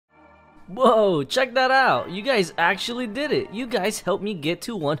Whoa, check that out. You guys actually did it. You guys helped me get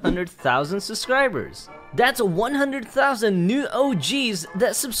to 100,000 subscribers. That's 100,000 new OGs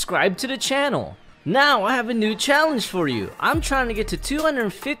that subscribe to the channel. Now I have a new challenge for you. I'm trying to get to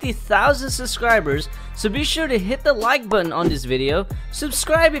 250,000 subscribers, so be sure to hit the like button on this video,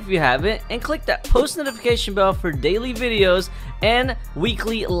 subscribe if you haven't, and click that post notification bell for daily videos and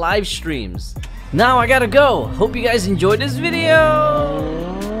weekly live streams. Now I gotta go. Hope you guys enjoyed this video.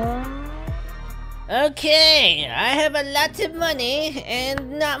 Okay, I have a lot of money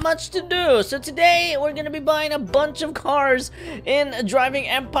and not much to do. So today we're gonna be buying a bunch of cars in Driving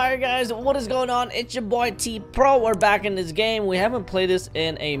Empire, guys. What is going on? It's your boy T Pro. We're back in this game. We haven't played this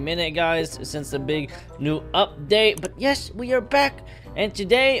in a minute, guys, since the big new update. But yes, we are back. And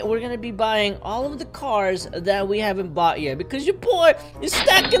today we're gonna be buying all of the cars that we haven't bought yet, because your boy is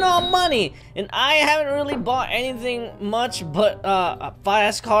stacking on money and I haven't really bought anything much but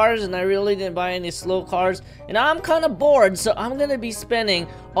fast cars, and I really didn't buy any slow cars, and I'm kind of bored, so I'm gonna be spending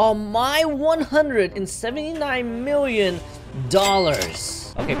all my $179 million.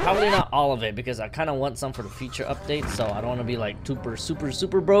 Okay, probably not all of it, because I kind of want some for the future updates, so I don't want to be like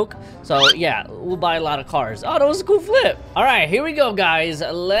super broke. So yeah, we'll buy a lot of cars. Oh, that was a cool flip. All right, here we go, guys.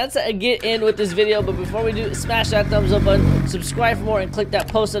 Let's get in with this video, but before we do, smash that thumbs up button, subscribe for more, and click that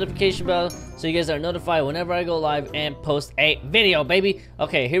post notification bell so you guys are notified whenever I go live and post a video, baby.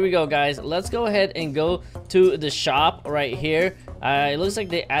 Okay, here we go, guys. Let's go ahead and go to the shop right here. It looks like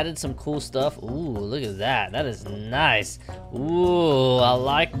they added some cool stuff. Ooh, look at that. That is nice. Ooh, I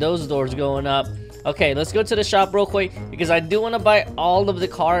like those doors going up. Okay, let's go to the shop real quick, because I do want to buy all of the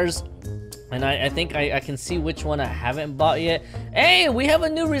cars. And I think I can see which one I haven't bought yet. Hey, we have a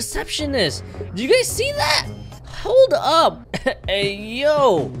new receptionist. Do you guys see that? Hold up. Hey,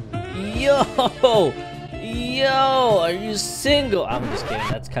 yo. Yo, are you single? I'm just kidding.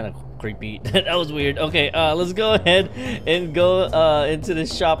 That's kind of creepy. That was weird. Okay, let's go ahead and go into the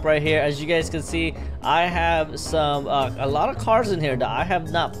shop right here. As you guys can see, I have some a lot of cars in here that I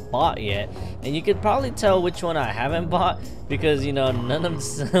have not bought yet, and you could probably tell which one I haven't bought, because you know none of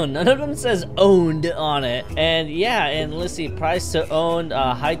them says owned on it. And yeah, and let's see, price to own,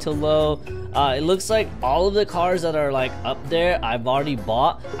 high to low. It looks like all of the cars that are like up there I've already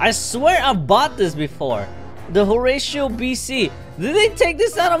bought. I swear I've bought this before. The Horatio BC. Did they take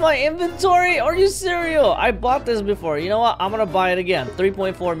this out of my inventory? Are you serious? I bought this before. You know what? I'm gonna buy it again.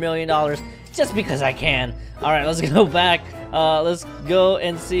 $3.4 million. Just because I can. Alright, let's go back. Let's go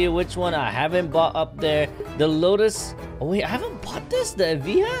and see which one I haven't bought up there. The Lotus. Oh wait, I haven't bought this? The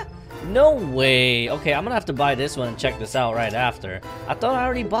Evija? No way. Okay, I'm gonna have to buy this one and check this out right after. I thought I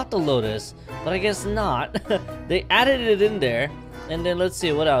already bought the Lotus, but I guess not. They added it in there. And then let's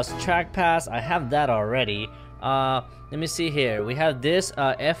see what else. Track pass, I have that already. Let me see here. We have this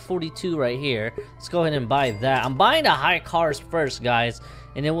F42 right here. Let's go ahead and buy that. I'm buying the high cars first, guys,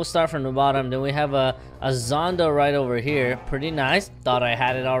 and then we'll start from the bottom. Then we have a Zonda right over here. Pretty nice. Thought I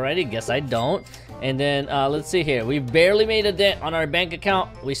had it already. Guess I don't. And then let's see here. We barely made a dent on our bank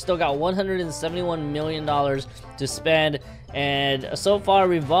account. We still got $171 million to spend, and so far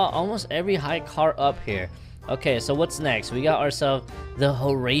we've bought almost every high car up here. Okay, so what's next? We got ourselves the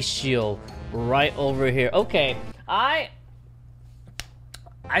Horatio right over here. Okay, I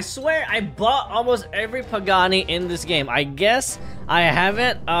swear I bought almost every Pagani in this game. I guess I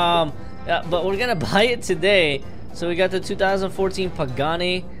haven't, but we're gonna buy it today. So we got the 2014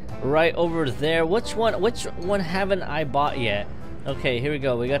 Pagani right over there. Which one haven't I bought yet? Okay, here we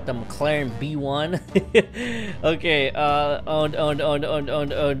go. We got the McLaren B1. Okay,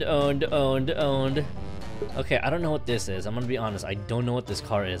 owned. Okay, I don't know what this is. I'm gonna be honest. I don't know what this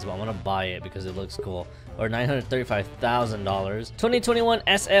car is, but I'm gonna buy it because it looks cool. Or $935,000. 2021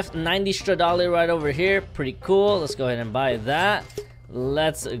 SF90 Stradale right over here. Pretty cool. Let's go ahead and buy that.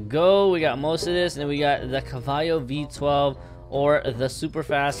 Let's go. We got most of this, and then we got the Cavallo V12 or the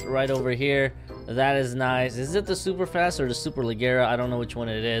Superfast right over here. That is nice. Is it the Superfast or the Super Leggera? I don't know which one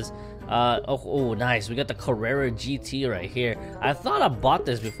it is. Oh, nice. We got the Carrera GT right here. I thought I bought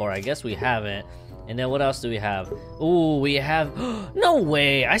this before. I guess we haven't. And then what else do we have? Ooh, we have... No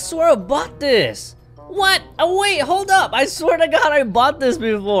way! I swear I bought this! What? Oh wait, hold up! I swear to God I bought this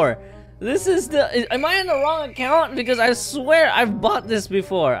before! This is the... Am I in the wrong account? Because I swear I've bought this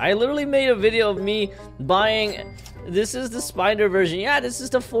before. I literally made a video of me buying... This is the Spider version. Yeah, this is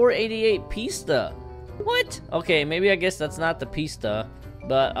the 488 Pista. What? Okay, maybe I guess that's not the Pista.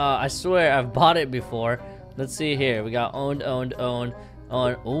 But I swear I've bought it before. Let's see here. We got owned.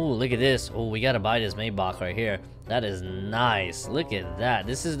 Oh, look at this. Oh, we gotta buy this Maybach right here. That is nice. Look at that.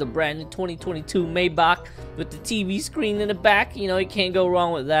 This is the brand new 2022 Maybach with the TV screen in the back. You know, you can't go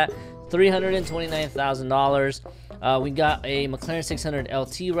wrong with that. $329,000. We got a McLaren 600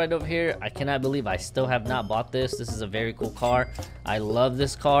 LT right over here. I cannot believe I still have not bought this. This is a very cool car. I love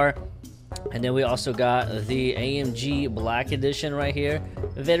this car. And then we also got the AMG Black Edition right here.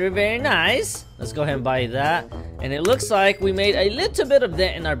 Very, very nice. Let's go ahead and buy that. And it looks like we made a little bit of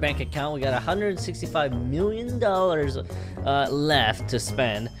that in our bank account. We got $165 million left to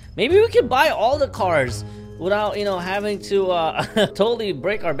spend. Maybe we could buy all the cars without, you know, having to totally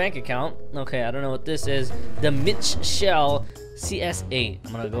break our bank account. Okay, I don't know what this is. The Mitch Shell CS8.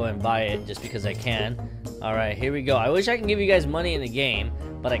 I'm gonna go and buy it just because I can. All right, here we go. I wish I can give you guys money in the game,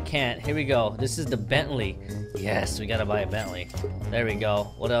 but I can't. Here we go. This is the Bentley. Yes, we gotta buy a Bentley. There we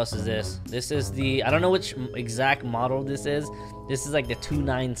go. What else is this? This is the, I don't know which exact model this is. This is like the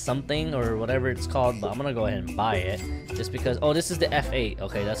 29 something or whatever it's called, but I'm gonna go ahead and buy it just because. Oh, this is the F8.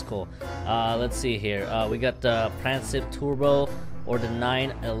 Okay, that's cool. Let's see here. We got the Prancip Turbo or the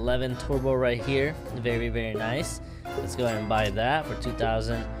 911 Turbo right here. Very, very nice. Let's go ahead and buy that for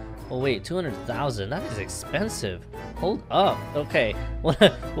 2,000. Oh wait, 200,000. That is expensive. Hold up. Okay.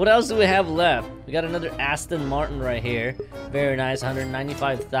 What else do we have left? We got another Aston Martin right here. Very nice.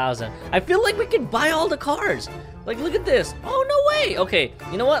 195,000. I feel like we could buy all the cars. Like, look at this. Oh, no way. Okay.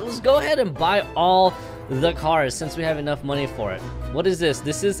 You know what? Let's go ahead and buy all the cars since we have enough money for it. What is this?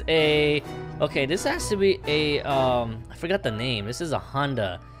 This is a... Okay, this has to be a... I forgot the name. This is a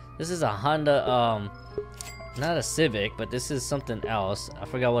Honda. This is a Honda... Not a Civic, but this is something else. I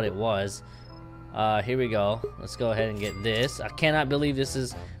forgot what it was. Here we go. Let's go ahead and get this. I cannot believe this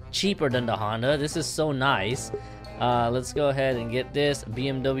is cheaper than the Honda. This is so nice. Let's go ahead and get this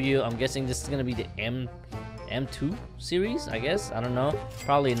BMW. I'm guessing this is gonna be the M2 series, I guess. I don't know.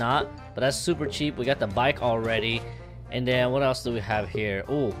 Probably not. But that's super cheap. We got the bike already. And then what else do we have here?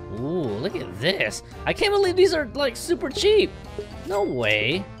 Ooh, look at this. I can't believe these are like super cheap. No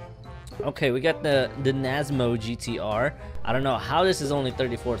way. Okay, we got the Nasmo GTR. I don't know how this is only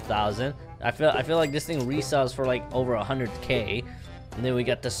 34,000. I feel like this thing resells for like over 100K. And then we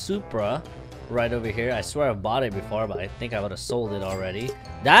got the Supra right over here. I swear I've bought it before, but I think I would have sold it already.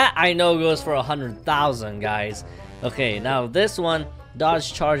 That I know goes for 100,000, guys. Okay, now this one,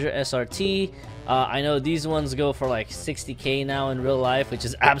 Dodge Charger SRT. I know these ones go for like 60K now in real life, which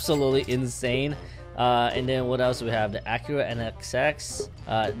is absolutely insane. And then what else do we have? The Acura NXX,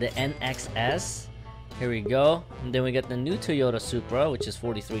 the NXS. Here we go. And then we got the new Toyota Supra, which is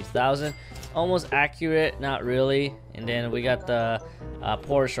 43,000. Almost accurate, not really. And then we got the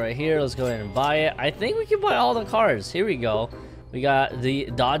Porsche right here. Let's go ahead and buy it. I think we can buy all the cars. Here we go. We got the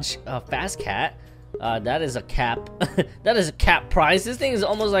Dodge Fast Cat. That is a cap. That is a cap price. This thing is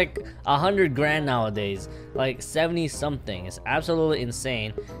almost like 100 grand nowadays, like 70 something. It's absolutely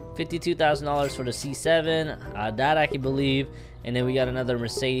insane. $52,000 for the C7. That I can believe. And then we got another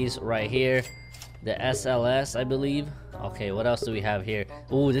Mercedes right here, the SLS, I believe. Okay, what else do we have here?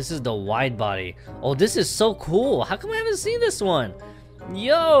 Oh, this is the wide body. Oh, this is so cool. How come I haven't seen this one?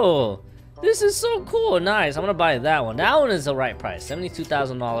 Yo, this is so cool. Nice. I'm gonna buy that one. That one is the right price,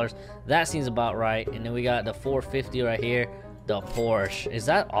 $72,000. That seems about right. And then we got the 450 right here, the Porsche. Is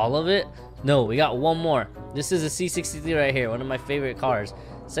that all of it? No, we got one more. This is a C63 right here, one of my favorite cars.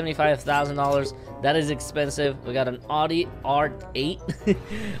 $75,000. That is expensive. We got an Audi R8,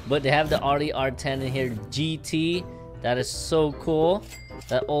 but they have the Audi R10 in here GT. That is so cool.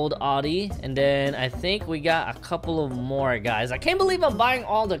 That old Audi. And then I think we got a couple of more, guys. I can't believe I'm buying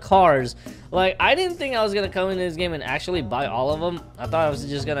all the cars. Like, I didn't think I was gonna come into this game and actually buy all of them. I thought I was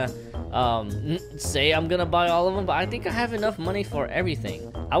just gonna say I'm gonna buy all of them, but I think I have enough money for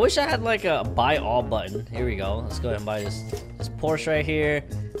everything. I wish I had like a buy all button. Here we go. Let's go ahead and buy this Porsche right here.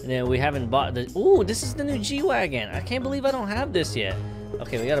 And then we haven't bought the... Ooh, this is the new G-Wagon. I can't believe I don't have this yet.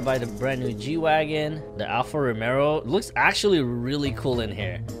 Okay, we gotta buy the brand new G-Wagon. The Alfa Romero looks actually really cool in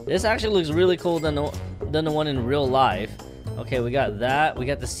here. This actually looks really cool than the one in real life. Okay, we got that. We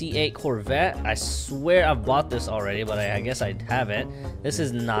got the C8 Corvette. I swear I've bought this already, but I guess I haven't. This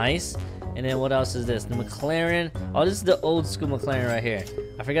is nice. And then what else is this? The McLaren. Oh, this is the old school McLaren right here.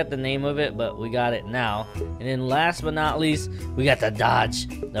 I forgot the name of it, but we got it now. And then last but not least, we got the Dodge,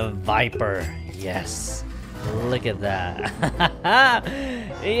 the Viper. Yes. Look at that.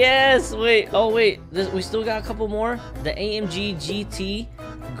 Yes. Wait. Oh, wait. We still got a couple more. The AMG GT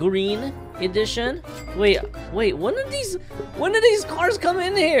Green Edition. Wait. When did these cars come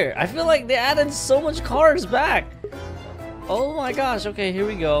in here? I feel like they added so much cars back. Oh my gosh. Okay, here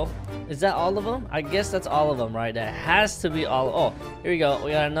we go. Is that all of them? I guess that's all of them, right? That has to be all. Oh, here we go.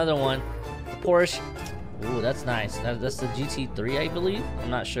 We got another one. Porsche Ooh, that's nice. That's the GT3, I believe. I'm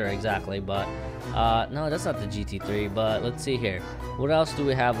not sure exactly, but no, that's not the GT3. But let's see here. What else do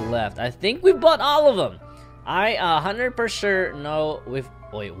we have left? I think we bought all of them. I 100% know.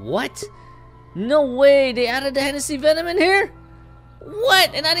 Wait, what? No way! They added the Hennessy Venom in here.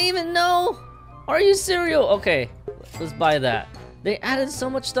 What? And I didn't even know. Are you serious? Okay, let's buy that. They added so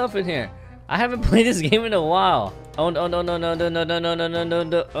much stuff in here. I haven't played this game in a while. Owned. All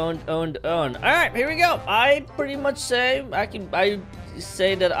right, here we go. I pretty much say I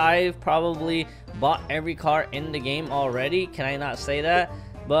say that I've probably bought every car in the game already. Can I not say that?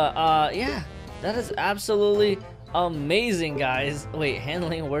 But yeah, that is absolutely amazing, guys. Wait,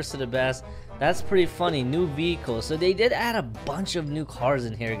 handling worst to the best. That's pretty funny. New vehicles. So they did add a bunch of new cars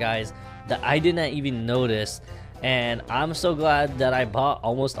in here, guys, that I did not even notice. And I'm so glad that I bought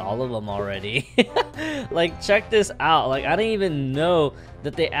almost all of them already. Like, check this out. Like, I didn't even know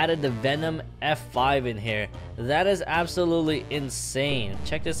that they added the Venom F5 in here. That is absolutely insane.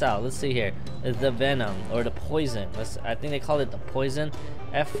 Check this out. Let's see here. It's the Venom or the Poison. I think they call it the Poison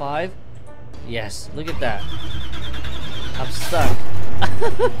F5. Yes, look at that. I'm stuck.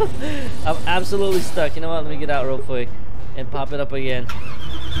 I'm absolutely stuck. You know what? Let me get out real quick and pop it up again.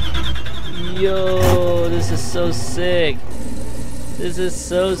 Yo, this is so sick. This is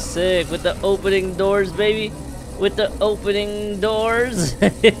so sick. With the opening doors, baby. With the opening doors.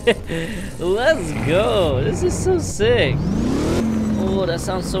 Let's go. This is so sick. Oh, that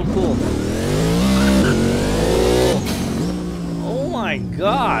sounds so cool. Oh my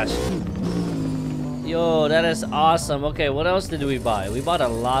gosh. Yo, that is awesome. Okay, what else did we buy? We bought a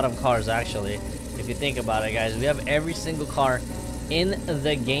lot of cars, actually. If you think about it, guys. We have every single car in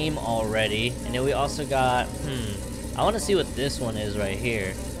the game already. And then we also got, I want to see what this one is right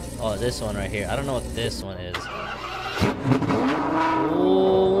here. Oh, this one right here. I don't know what this one is.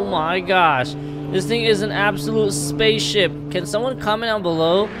 Oh my gosh. This thing is an absolute spaceship. Can someone comment down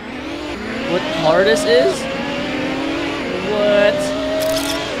below what car this is? What?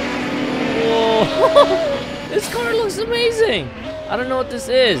 Whoa. This car looks amazing. I don't know what this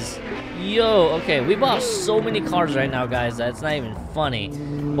is. Yo, okay, we bought so many cars right now, guys, that's not even funny.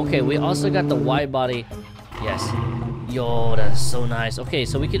 Okay, we also got the wide body. Yes. Yo, that's so nice. Okay,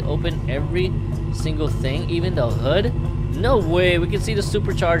 so we can open every single thing, even the hood. No way, we can see the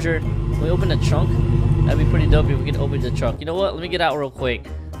supercharger. Can we open the trunk? That'd be pretty dope if we can open the trunk. You know what? Let me get out real quick.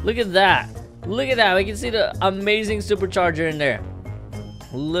 Look at that. Look at that. We can see the amazing supercharger in there.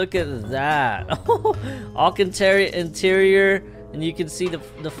 Look at that. All interior. And you can see the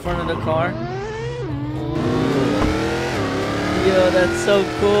front of the car. Ooh. Yo, that's so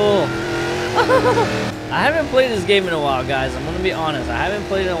cool. I haven't played this game in a while, guys. I'm gonna be honest. I haven't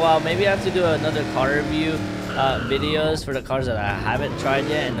played it in a while. Maybe I have to do another car review videos for the cars that I haven't tried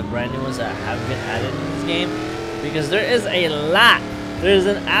yet and the brand new ones that have been added in this game. Because there is a lot. There's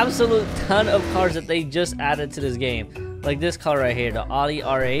an absolute ton of cars that they just added to this game. Like this car right here, the Audi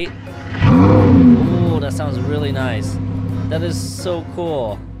R8. Oh, that sounds really nice. That is so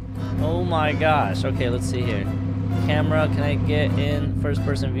cool. Oh my gosh. Okay, let's see here. Camera, can I get in first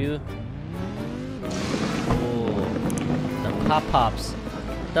person view? Oh, the pop-pops.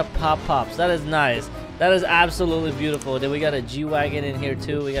 The pop-pops. That is nice. That is absolutely beautiful. Then we got a G-Wagon in here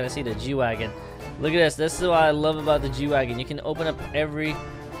too. We got to see the G-Wagon. Look at this. This is what I love about the G-Wagon. You can open up every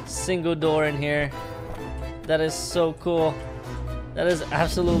single door in here. That is so cool. That is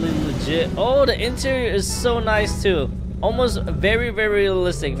absolutely legit. Oh, the interior is so nice too. Almost very, very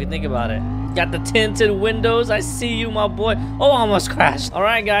realistic if you think about it. Got the tinted windows. I see you, my boy. Oh, I almost crashed. All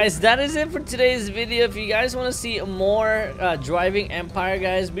right, guys, that is it for today's video. If you guys want to see more Driving Empire,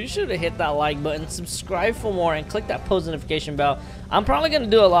 guys, be sure to hit that like button, subscribe for more, and click that post notification bell. I'm probably going to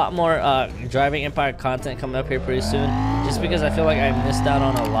do a lot more Driving Empire content coming up here pretty soon, just because I feel like I missed out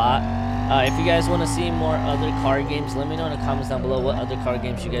on a lot. If you guys want to see more other car games, let me know in the comments down below what other car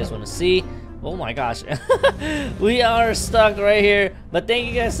games you guys want to see. Oh my gosh. We are stuck right here. But thank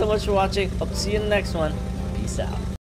you guys so much for watching. Hope to see you in the next one. Peace out.